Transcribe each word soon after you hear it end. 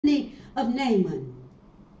of Naaman.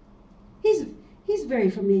 He's very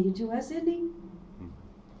familiar to us, isn't he?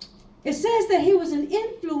 It says that he was an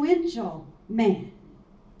influential man,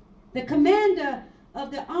 the commander of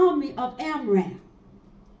the army of Amram.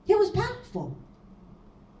 He was powerful,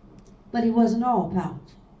 but he wasn't all powerful.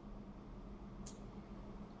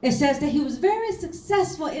 It says that he was very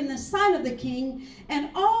successful in the sight of the king and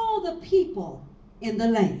all the people in the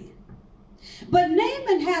land. But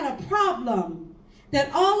Naaman had a problem that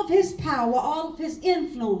all of his power, all of his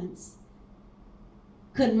influence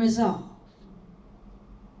couldn't resolve.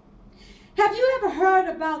 Have you ever heard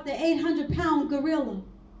about the 800-pound gorilla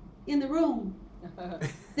in the room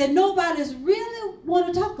that nobody's really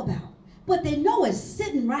want to talk about, but they know it's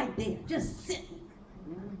sitting right there, just sitting.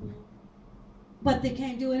 But they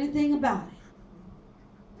can't do anything about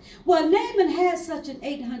it. Well, Naaman had such an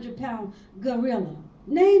 800-pound gorilla.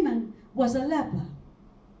 Naaman was a leper.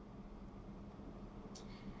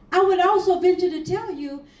 I would also venture to tell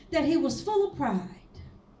you that he was full of pride.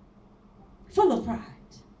 Full of pride.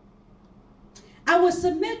 I would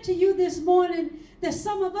submit to you this morning that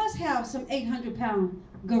some of us have some 800-pound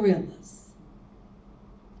gorillas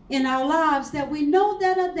in our lives that we know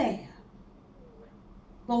that are there,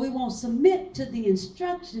 but we won't submit to the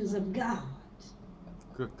instructions of God.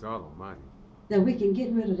 Good God Almighty. That we can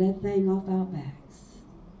get rid of that thing off our backs.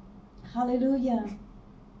 Hallelujah.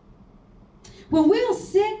 When we're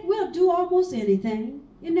sick, we'll do almost anything.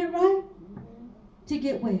 Isn't that right? To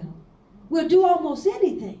get well. We'll do almost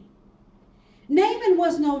anything. Naaman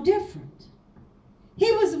was no different. He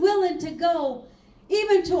was willing to go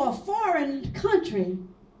even to a foreign country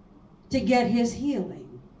to get his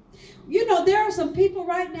healing. You know, there are some people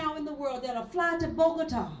right now in the world that'll fly to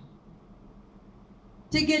Bogota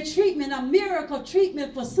to get treatment, a miracle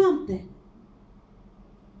treatment for something.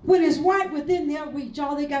 When it's right within their reach,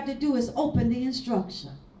 all they got to do is open the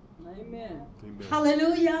instruction. Amen. Amen.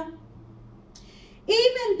 Hallelujah.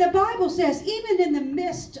 Even the Bible says, even in the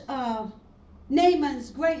midst of Naaman's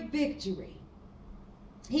great victory,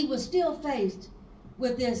 he was still faced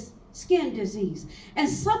with this skin disease. And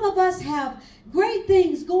some of us have great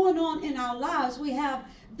things going on in our lives. We have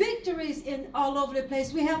victories in all over the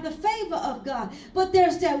place. We have the favor of God. But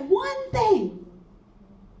there's that one thing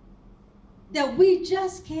that we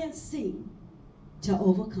just can't seem to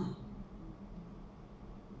overcome.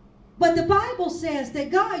 But the Bible says that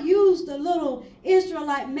God used the little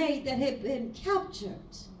Israelite maid that had been captured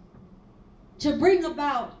to bring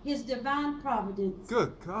about his divine providence.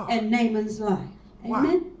 Good God. And Naaman's life. Wow.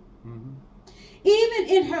 Amen? Mm-hmm. Even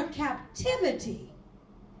in her captivity,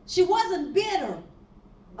 she wasn't bitter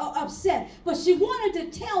or upset, but she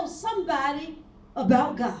wanted to tell somebody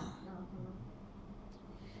about God.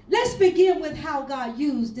 Let's begin with how God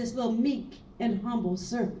used this little meek and humble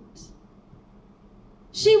servant.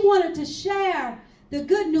 She wanted to share the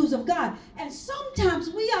good news of God. And sometimes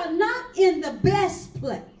we are not in the best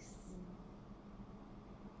place.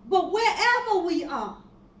 But wherever we are,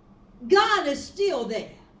 God is still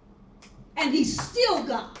there. And he's still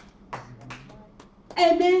God.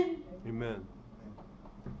 Amen? Amen.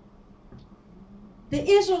 The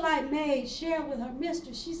Israelite maid shared with her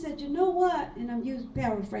mistress. She said, you know what? And I'm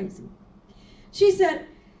paraphrasing. She said,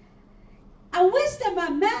 I wish that my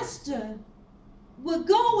master would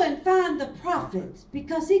go and find the prophet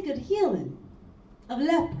because he could heal him of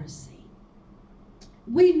leprosy.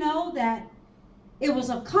 We know that it was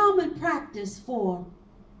a common practice for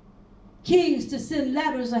kings to send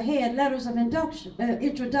letters ahead, letters of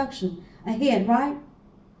introduction ahead, right?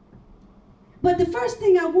 But the first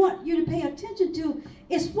thing I want you to pay attention to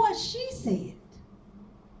is what she said.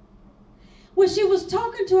 When she was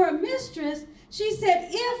talking to her mistress, she said,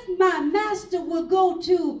 if my master would go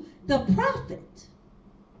to the prophet.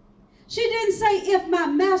 She didn't say if my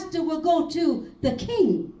master would go to the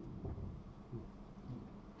king.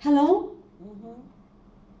 Hello? Mm-hmm.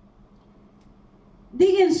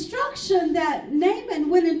 The instruction that Naaman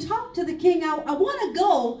went and talked to the king, I want to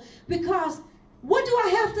go because what do I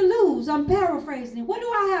have to lose? I'm paraphrasing. What do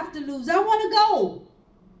I have to lose? I want to go.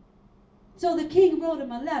 So the king wrote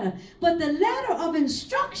him a letter. But the letter of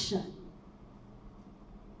instruction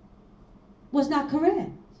was not correct.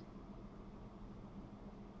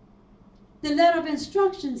 The letter of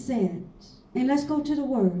instruction said, and let's go to the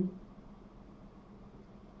word.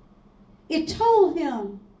 The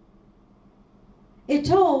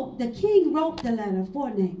king wrote the letter for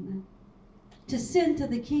Naaman to send to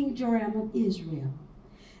the King Joram of Israel.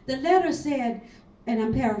 The letter said, and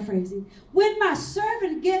I'm paraphrasing, when my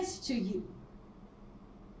servant gets to you,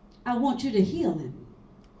 I want you to heal him.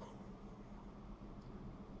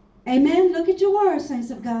 Amen. Look at your words, saints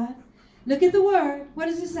of God. Look at the word. What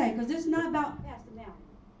does it say? Because this is not about Pastor Madlin.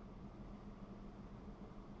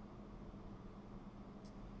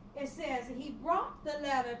 It says, he brought the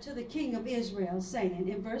letter to the king of Israel, saying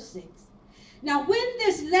in verse 6, now when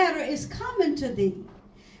this letter is coming to thee,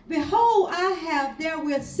 behold, I have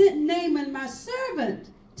therewith sent Naaman my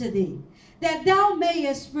servant to thee, that thou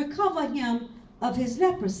mayest recover him of his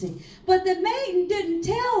leprosy. But the maiden didn't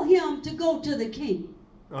tell him to go to the king.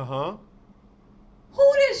 Uh-huh.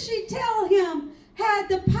 Who did she tell him had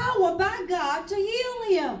the power by God to heal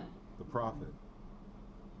him? The prophet.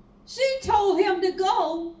 She told him to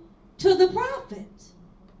go to the prophet.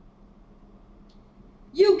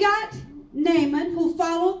 You got Naaman, who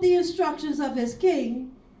followed the instructions of his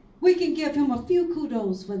king. We can give him a few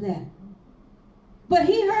kudos for that. But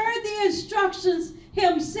he heard the instructions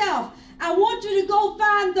himself. I want you to go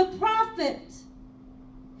find the prophet.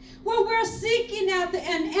 When we're seeking after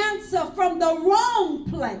an answer from the wrong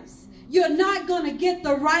place, you're not going to get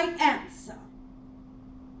the right answer.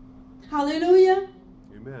 Hallelujah.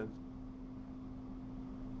 Amen.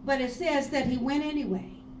 But it says that he went anyway.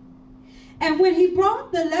 And when he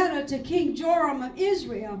brought the letter to King Joram of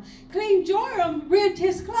Israel, King Joram rent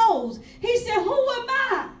his clothes. He said, who am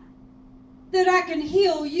I that I can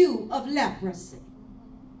heal you of leprosy?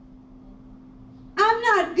 I'm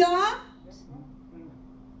not God.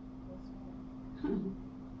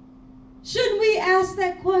 Shouldn't we ask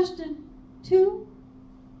that question too?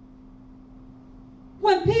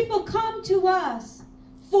 When people come to us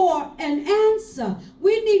for an answer,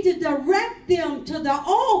 we need to direct them to the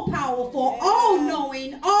all-powerful,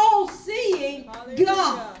 all-knowing, all-seeing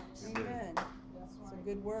God. Amen. That's a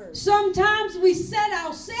good word. Sometimes we set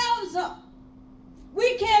ourselves up.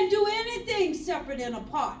 We can't do anything separate and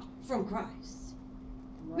apart from Christ.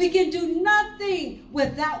 Right. We can do nothing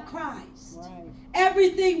without Christ. Right.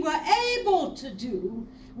 Everything we're able to do,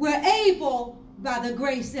 we're able by the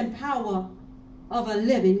grace and power of a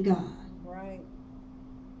living God. Right.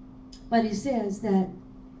 But he says that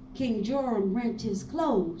King Joram rent his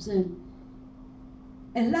clothes, and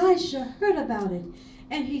Elisha heard about it,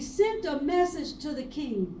 and he sent a message to the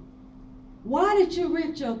king. Why did you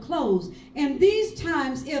rent your clothes? In these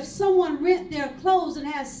times, if someone rent their clothes and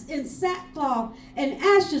has in sackcloth and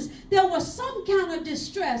ashes, there was some kind of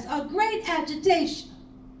distress, a great agitation.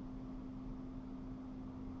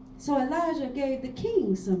 So Elijah gave the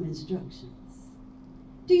king some instructions.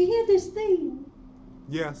 Do you hear this thing?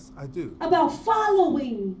 Yes, I do. About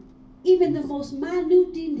following even the most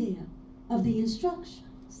minute detail of the instructions.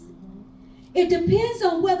 It depends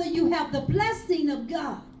on whether you have the blessing of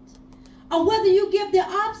God, or whether you give the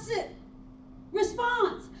opposite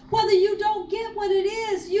response, whether you don't get what it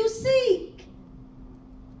is you seek.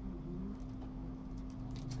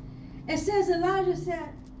 It says Elijah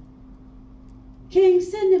said, King,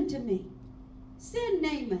 send him to me. Send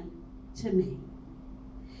Naaman to me.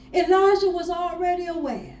 Elijah was already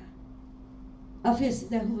aware of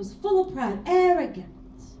that he was full of pride, arrogant.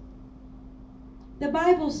 The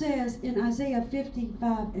Bible says in Isaiah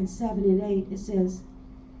 55 and 7 and 8, it says,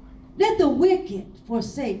 let the wicked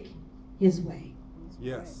forsake his way.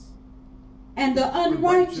 Yes. And the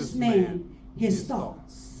unrighteous man his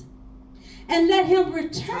thoughts. And let him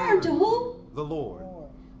return to who? The Lord.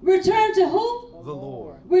 Return to who? The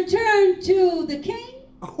Lord. Return to the king?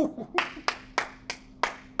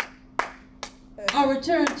 Or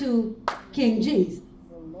return to King Jesus?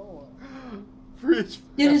 The Lord. Preach.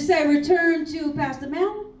 Did it say return to Pastor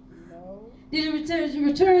Madlin? No. Did it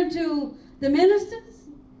return to the ministers?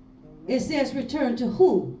 It says return to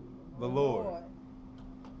who? The Lord.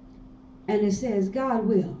 And it says God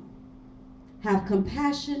will have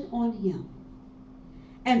compassion on him.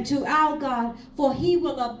 And to our God, for he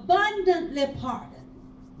will abundantly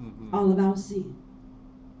pardon all of our sin.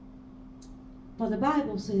 For the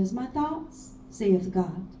Bible says, my thoughts, saith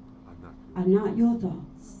God, are not your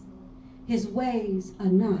thoughts. His ways are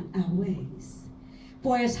not our ways.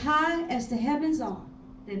 For as high as the heavens are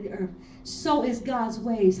than the earth, so is God's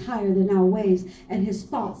ways higher than our ways, and his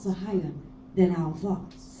thoughts are higher than our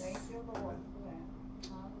thoughts. Thank you, Lord.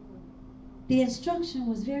 The instruction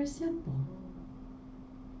was very simple.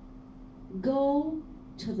 Go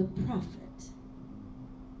to the prophet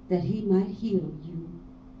that he might heal you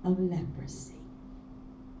of leprosy.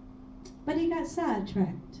 But he got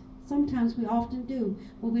sidetracked. Sometimes we often do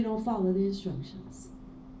when we don't follow the instructions.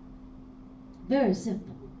 Very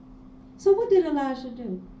simple. So what did Elijah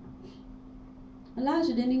do?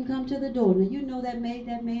 Elijah didn't even come to the door. Now you know that made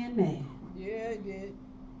that man mad. Yeah, it did.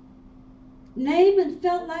 Naaman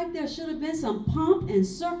felt like there should have been some pomp and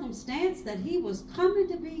circumstance that he was coming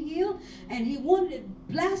to be healed, and he wanted it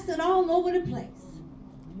blasted all over the place.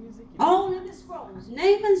 Music All in the scrolls.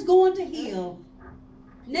 Naaman's going to heal.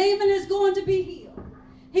 Naaman is going to be healed.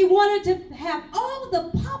 He wanted to have all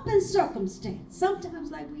the pomp and circumstance,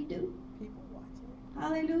 sometimes like we do. People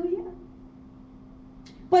watching. Hallelujah.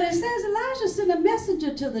 But it says Elijah sent a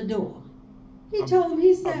messenger to the door. He told him,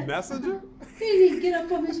 he A said, messenger? he didn't get up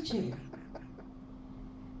from his chair.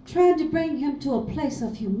 Trying to bring him to a place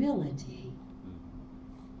of humility.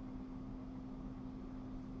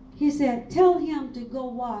 He said, tell him to go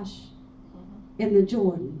wash in the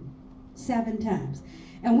Jordan 7 times.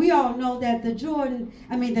 And we all know that the Jordan,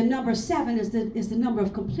 the number 7 is the number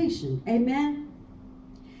of completion. Amen?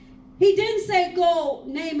 He didn't say go,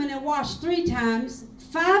 Naaman, and wash 3 times,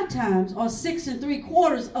 5 times, or 6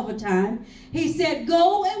 3/4 of a time. He said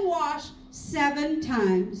go and wash 7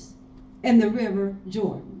 times in the river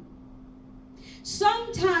Jordan.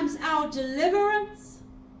 Sometimes our deliverance,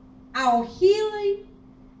 our healing,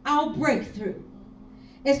 our breakthrough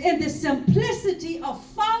is in the simplicity of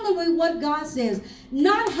following what God says.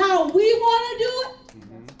 Not how we want to do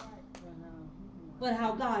it, but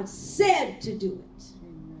how God said to do it.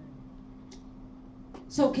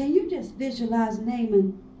 So can you just visualize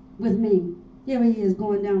Naaman with me? Here he is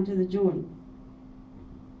going down to the Jordan.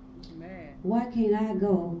 Man. Why can't I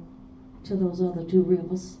go to those other 2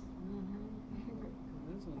 rivers?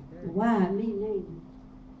 Why me, Naaman?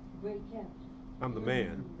 Great captain. I'm the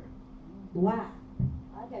man. Why?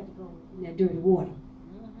 I got to go in that dirty water.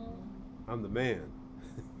 I'm the man.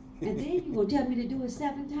 And then you're going to tell me to do it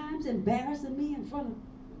 7 times, embarrassing me in front of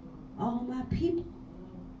all my people?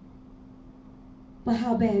 But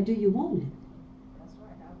how bad do you want it? That's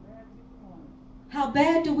right. How bad do you want it? How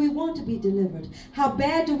bad do we want to be delivered? How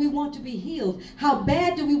bad do we want to be healed? How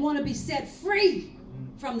bad do we want to be set free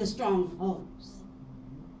from the strongholds?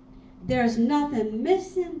 There's nothing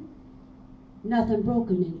missing, nothing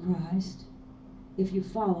broken in Christ if you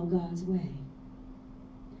follow God's way.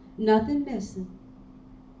 Nothing missing,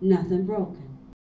 nothing broken